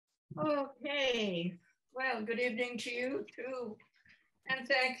Okay, well, good evening to you too. And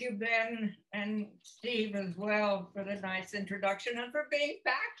thank you, Ben and Steve, as well, for the nice introduction and for being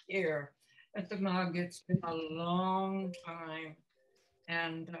back here at the Mug. It's been a long time,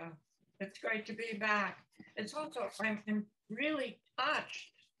 and it's great to be back. It's also, I'm really touched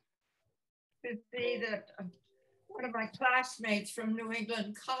to see that one of my classmates from New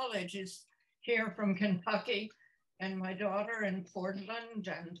England College is here from Kentucky, and my daughter in Portland,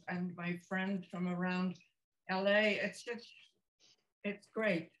 and my friends from around LA. It's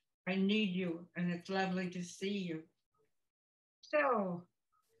great. I need you, and it's lovely to see you. So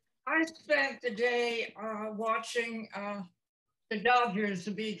I spent the day watching the Dodgers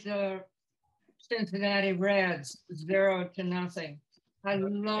beat the Cincinnati Reds 0-0. I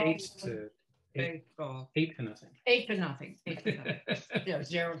love eight to baseball. 8-0. 8-0. 8-0. Yeah,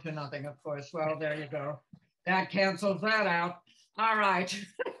 0-0, of course. Well, there you go. That cancels that out. All right.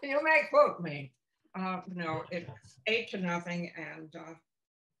 You may quote me. No, it's 8-0, and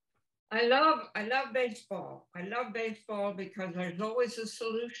I love baseball. I love baseball because there's always a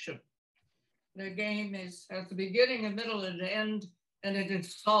solution. The game has the beginning, a middle, and end, and it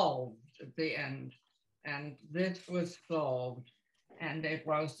is solved at the end. And this was solved, and it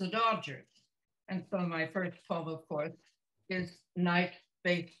was the Dodgers. And so my first poem, of course, is Night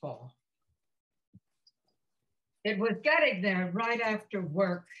Baseball. It was getting there right after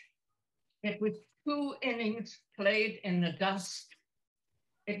work. It was 2 innings played in the dusk.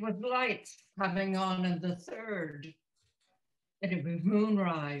 It was lights coming on in the third. And it was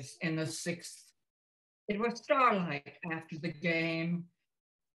moonrise in the sixth. It was starlight after the game,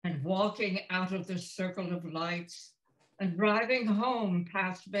 and walking out of the circle of lights and driving home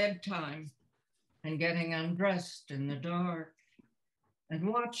past bedtime and getting undressed in the dark and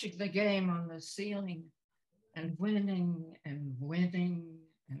watching the game on the ceiling and winning and winning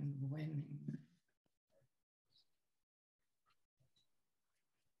and winning.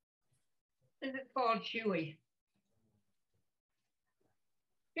 This is called Huey.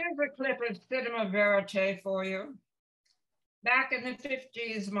 Here's a clip of Cinema Verite for you. Back in the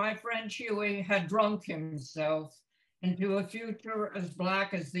 50s, my friend Huey had drunk himself into a future as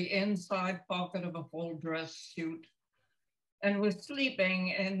black as the inside pocket of a full dress suit, and was sleeping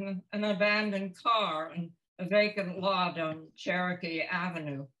in an abandoned car in a vacant lot on Cherokee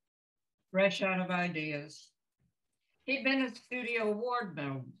Avenue, fresh out of ideas. He'd been a studio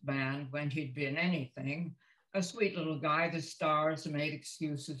wardman when he'd been anything, a sweet little guy the stars made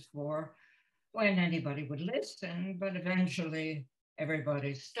excuses for when anybody would listen, but eventually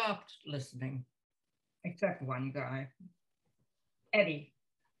everybody stopped listening, except one guy, Eddie,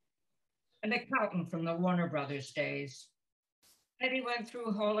 an accountant from the Warner Brothers days. Eddie went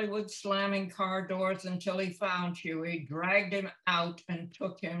through Hollywood slamming car doors until he found Huey, dragged him out, and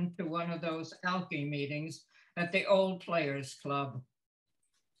took him to one of those alky meetings at the Old Players Club.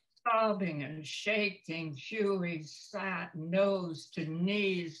 Sobbing and shaking, Huey sat nose to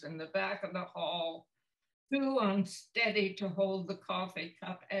knees in the back of the hall, too unsteady to hold the coffee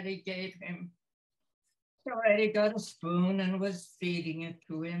cup Eddie gave him. So Eddie got a spoon and was feeding it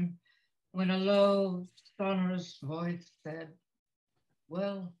to him when a low, sonorous voice said,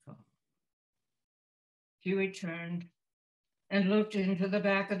 "Welcome." Huey turned and looked into the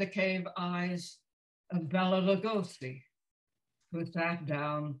back of the cave eyes of Bela Lugosi, who sat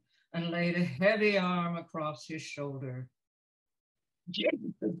down and laid a heavy arm across his shoulder.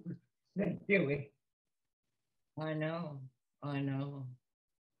 "Jesus," said Huey. I know,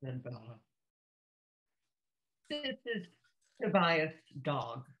 said Bella. This is Tobias'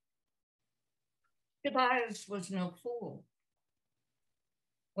 dog. Tobias was no fool.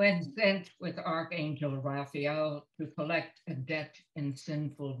 When sent with Archangel Raphael to collect a debt in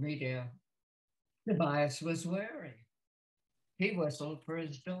sinful media, Tobias was wary. He whistled for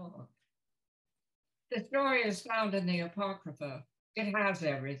his dog. The story is found in the Apocrypha. It has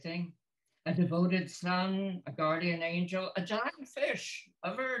everything: a devoted son, a guardian angel, a giant fish,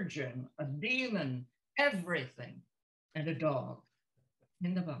 a virgin, a demon, everything, and a dog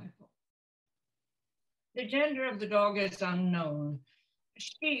in the Bible. The gender of the dog is unknown.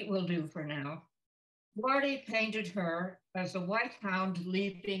 She will do for now. Guardy painted her as a white hound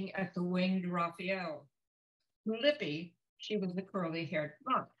leaping at the winged Raphael. To Lippy, she was the curly-haired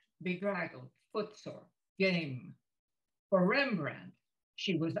mutt, bedraggled, footsore, game. For Rembrandt,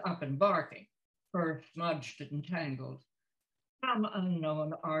 she was up and barking, fur smudged and tangled. Some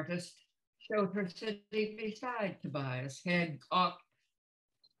unknown artist showed her sitting beside Tobias, head cocked,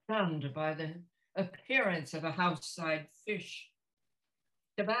 stunned by the appearance of a house-side fish.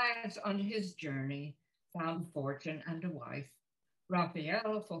 Tobias, on his journey, found fortune and a wife,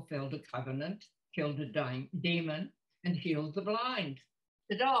 Raphael fulfilled a covenant, killed a demon, and healed the blind.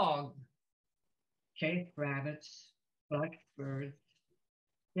 The dog chased rabbits, flushed birds,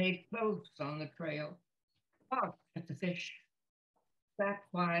 stayed close on the trail, barked at the fish, sat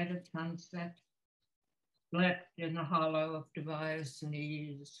quiet at sunset, slept in the hollow of Tobias'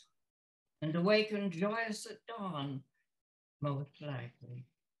 knees, and awakened joyous at dawn, most likely.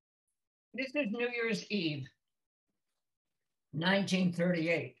 This is New Year's Eve,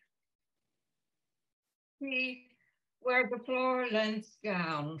 1938. He wears a floor-length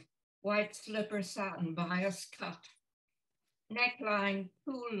gown, white slipper satin bias cut, neckline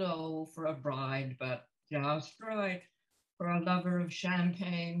too low for a bride, but just right for a lover of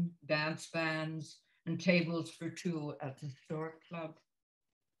champagne, dance bands, and tables for two at the store club.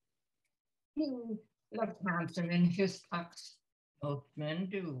 He looks handsome in his tux. Most men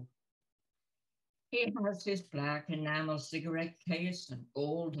do. He has his black enamel cigarette case and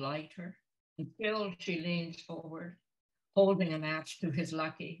gold lighter. Until she leans forward, holding a match to his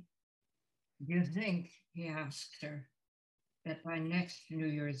lucky. Do you think, he asks her, that by next New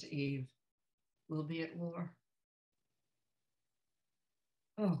Year's Eve we'll be at war?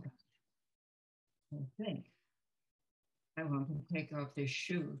 Oh, God. I think I want to take off these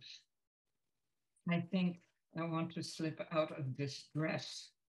shoes. I think I want to slip out of this dress.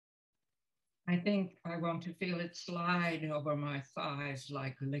 I think I want to feel it slide over my thighs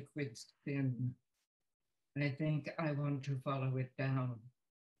like liquid spin. I think I want to follow it down.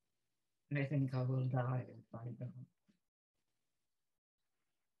 I think I will die if I don't.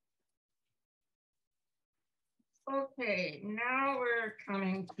 Okay, now we're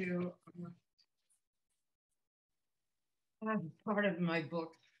coming to part of my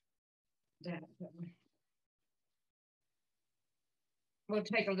book that will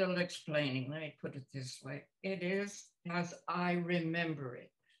take a little explaining. Let me put it this way. It is as I remember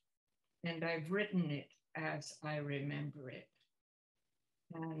it, and I've written it as I remember it.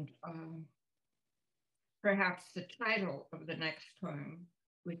 And perhaps the title of the next poem,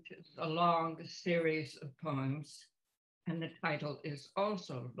 which is a long series of poems, and the title is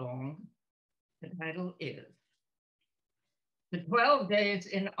also long. The title is The 12 Days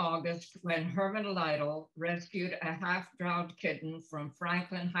in August when Herman Lytle rescued a half-drowned kitten from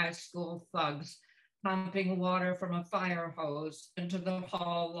Franklin High School thugs pumping water from a fire hose into the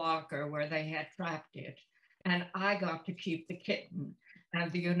hall locker where they had trapped it. And I got to keep the kitten.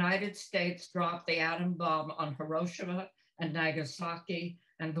 And the United States dropped the atom bomb on Hiroshima and Nagasaki,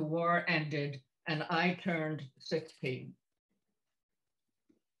 and the war ended, and I turned 16.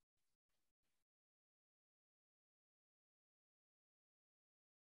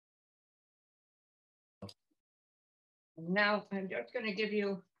 Now I'm just going to give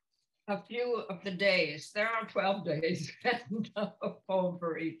you a few of the days. There are 12 days and a poem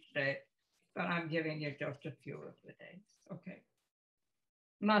for each day, but I'm giving you just a few of the days. Okay.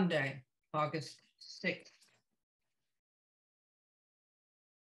 Monday, August 6th.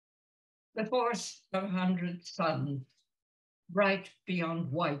 The force of 100 suns, bright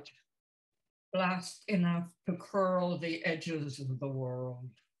beyond white, blast enough to curl the edges of the world,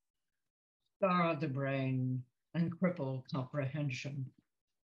 scar the brain, and cripple comprehension.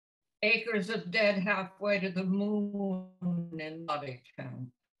 Acres of dead halfway to the moon in body count.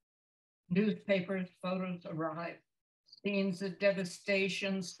 Newspapers, photos arrive. Scenes of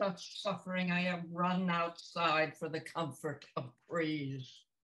devastation, such suffering I have run outside for the comfort of trees.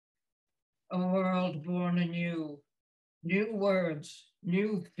 A world born anew, new words,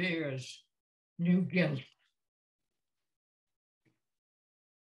 new fears, new guilt.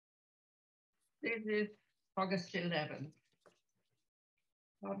 This is August 11th.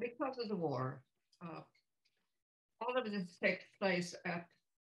 Because of the war, all of this takes place at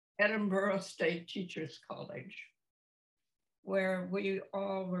Edinburgh State Teachers College, where we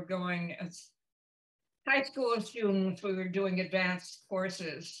all were going as high school students. We were doing advanced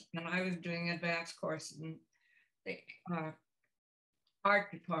courses, and I was doing advanced course in the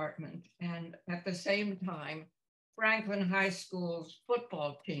art department. And at the same time, Franklin High School's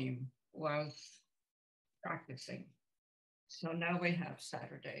football team was practicing. So now we have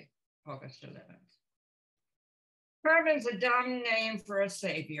Saturday, August 11th. Herman's a dumb name for a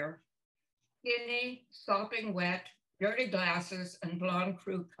savior. Skinny, sopping wet, dirty glasses, and blonde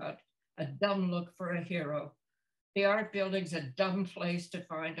crew cut. A dumb look for a hero. The art building's a dumb place to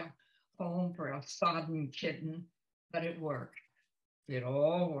find a home for a sodden kitten, but it worked. It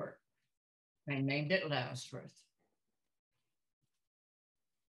all worked. I named it Lazarus.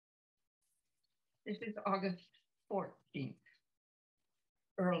 This is August 14th,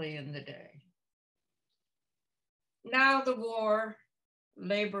 early in the day. Now the war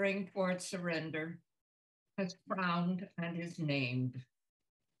laboring toward surrender, has frowned and is named.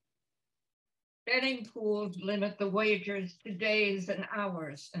 Betting pools limit the wagers to days and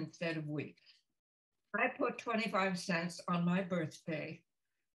hours instead of weeks. I put 25 cents on my birthday,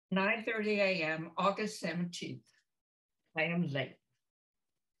 9:30 a.m., August 17th. I am late.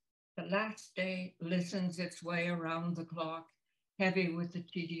 The last day listens its way around the clock, heavy with the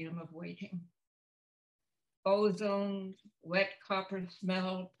tedium of waiting. Ozone, wet copper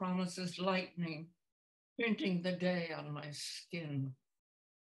smell promises lightning, printing the day on my skin.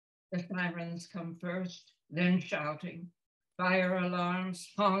 The sirens come first, then shouting, fire alarms,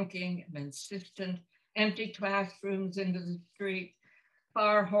 honking and insistent, empty classrooms into the street,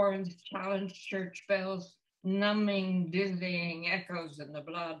 car horns challenge church bells, numbing, dizzying echoes in the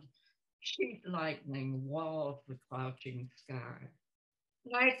blood, sheet lightning walls the crouching sky.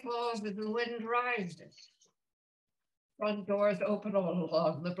 Night falls as the wind rises. Front doors open all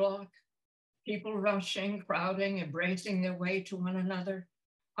along the block. People rushing, crowding, embracing their way to one another.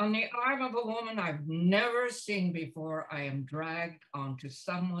 On the arm of a woman I've never seen before, I am dragged onto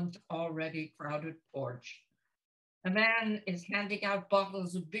someone's already crowded porch. A man is handing out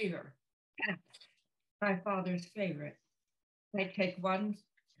bottles of beer, my father's favorite. I take one,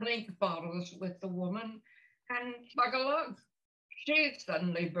 clink bottles with the woman, and chug a lug. She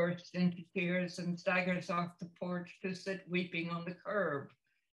suddenly bursts into tears and staggers off the porch to sit weeping on the curb.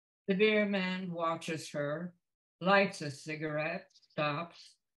 The beer man watches her, lights a cigarette,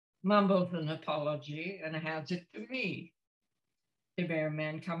 stops, mumbles an apology, and hands it to me. The beer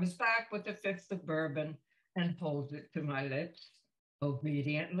man comes back with a fifth of bourbon and holds it to my lips.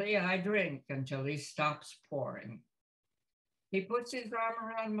 Obediently, I drink until he stops pouring. He puts his arm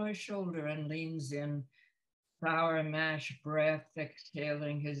around my shoulder and leans in, sour mash breath,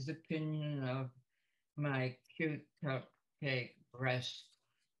 exhaling his opinion of my cute cupcake breast.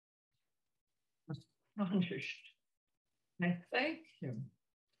 Astonished, I thank him.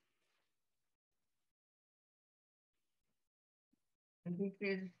 And this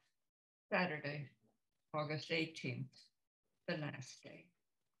is Saturday, August 18th, the last day.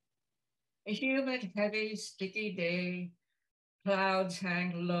 A humid, heavy, sticky day. Clouds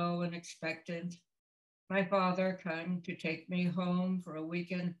hang low and expectant. My father came to take me home for a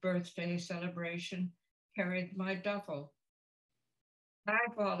weekend birthday celebration, carried my duffel. My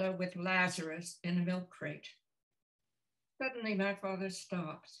father with Lazarus in a milk crate. Suddenly my father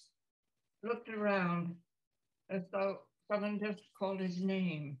stops, looked around as though someone just called his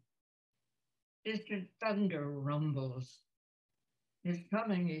name. Distant thunder rumbles. It's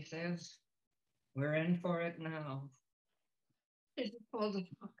coming, he says. We're in for it now. It is called the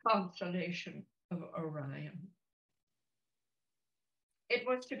constellation of Orion. It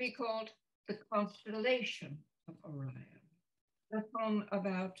was to be called the constellation of Orion, a poem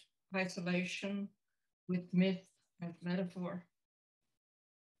about isolation with myth as metaphor.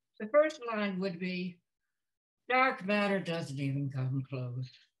 The first line would be, dark matter doesn't even come close.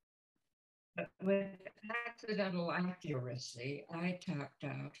 But with accidental accuracy, I tapped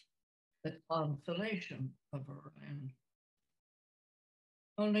out the constellation of Orion.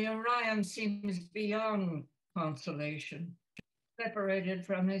 Only Orion seems beyond consolation, separated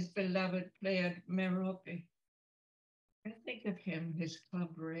from his beloved Pleiad Merope. I think of him, his club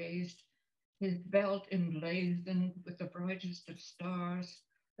raised, his belt emblazoned with the brightest of stars,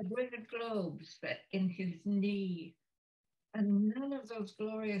 a brilliant globe set in his knee, and none of those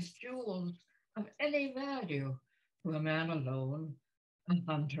glorious jewels of any value to a man alone, a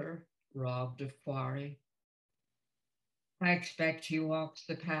hunter robbed of quarry. I expect he walks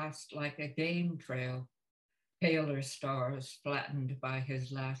the past like a game trail, paler stars flattened by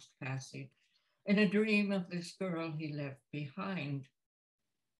his last passage, in a dream of this girl he left behind.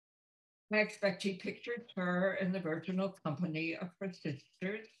 I expect he pictured her in the virginal company of her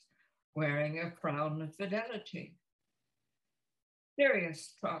sisters, wearing a crown of fidelity.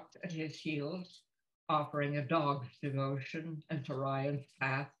 Sirius trotted at his heels, offering a dog's devotion as Orion's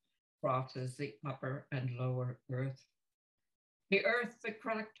path crosses the upper and lower earth. The earth that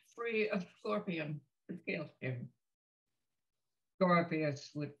cracked free of Scorpion to kill him. Scorpius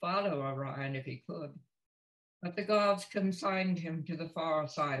would follow Orion if he could, but the gods consigned him to the far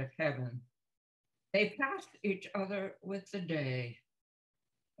side of heaven. They passed each other with the day.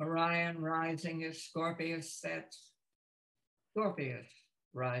 Orion rising as Scorpius sets, Scorpius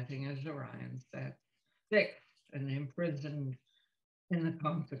rising as Orion sets, fixed and imprisoned in the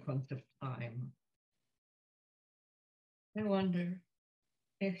consequence of time. I wonder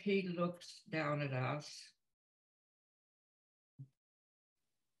if he looks down at us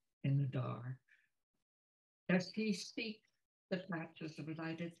in the dark. Does he seek the patches of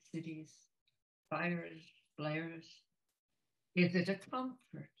lighted cities, fires, flares? Is it a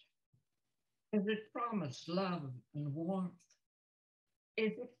comfort? Does it promise love and warmth?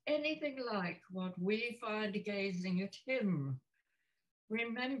 Is it anything like what we find gazing at him?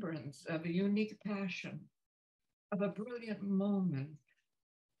 Remembrance of a unique passion, of a brilliant moment,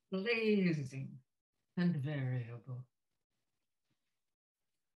 blazing and variable.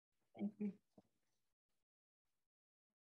 Thank you.